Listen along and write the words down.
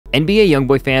NBA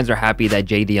Youngboy fans are happy that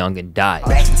JayDaYoungan died.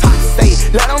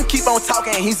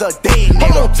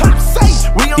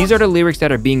 These are the lyrics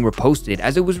that are being reposted,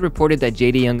 as it was reported that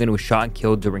JayDaYoungan was shot and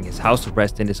killed during his house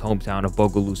arrest in his hometown of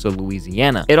Bogalusa,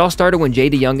 Louisiana. It all started when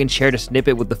JayDaYoungan shared a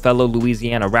snippet with the fellow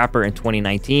Louisiana rapper in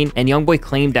 2019, and Youngboy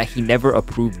claimed that he never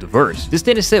approved the verse. This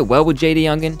didn't sit well with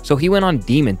JayDaYoungan, so he went on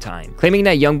Demon Time, claiming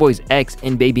that Youngboy's ex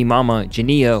and baby mama,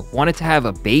 Jania, wanted to have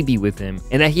a baby with him,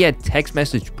 and that he had text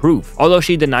message proof. Although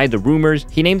she denied the rumors,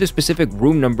 he named a specific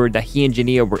room number that he and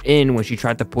Jania were in when she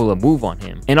tried to pull a move on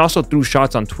him, and also threw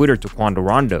shots on Twitter to Quando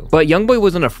Rondo. But Youngboy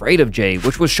wasn't afraid of Jay,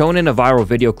 which was shown in a viral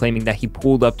video claiming that he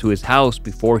pulled up to his house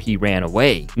before he ran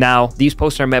away. Now, these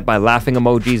posts are met by laughing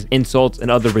emojis, insults, and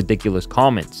other ridiculous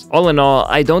comments. All in all,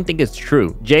 I don't think it's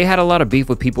true. Jay had a lot of beef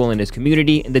with people in his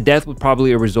community, and the death was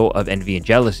probably a result of envy and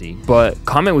jealousy. But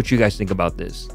comment what you guys think about this.